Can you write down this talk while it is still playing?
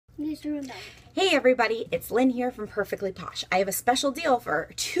Please remember. Hey everybody, it's Lynn here from Perfectly Posh. I have a special deal for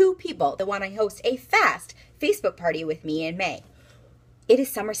 2 people that want to host a fast Facebook party with me in May. It is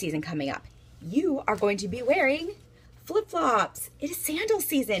summer season coming up. You are going to be wearing flip-flops. It is sandal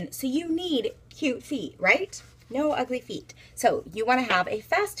season, so you need cute feet, right? No ugly feet. So you want to have a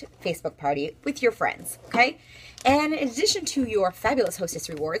fast Facebook party with your friends, okay? And in addition to your fabulous hostess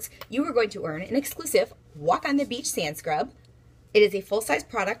rewards, you are going to earn an exclusive Walk on the Beach sand scrub. It is a full-size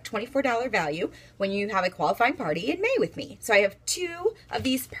product, $24 value, when you have a qualifying party in May with me. So I have 2 of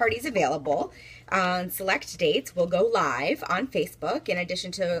these parties available. On select dates, we'll go live on Facebook in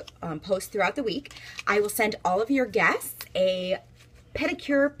addition to posts throughout the week. I will send all of your guests a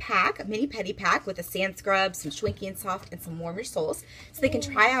pedicure pack, a mini pedi pack with a sand scrub, some Schwinky and Soft, and some warmer soles, so they can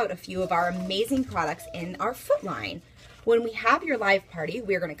try out a few of our amazing products in our foot line. When we have your live party,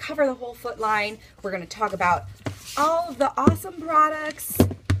 we're going to cover the whole foot line. We're going to talk about all of the awesome products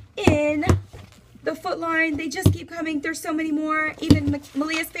in the foot line. They just keep coming. There's so many more. Even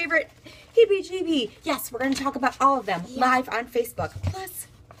Malia's favorite, heebie-jeebie. Yes, we're going to talk about all of them live on Facebook. Plus,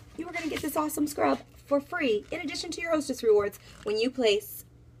 you are going to get this awesome scrub for free in addition to your hostess rewards when you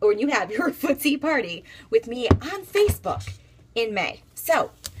have your Footsie party with me on Facebook in May. So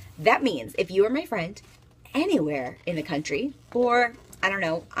that means if you are my friend anywhere in the country, or I don't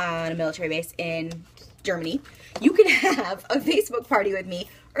know, on a military base in Germany, you can have a Facebook party with me,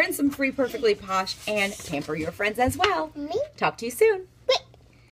 earn some free Perfectly Posh, and pamper your friends as well. Me? Talk to you soon.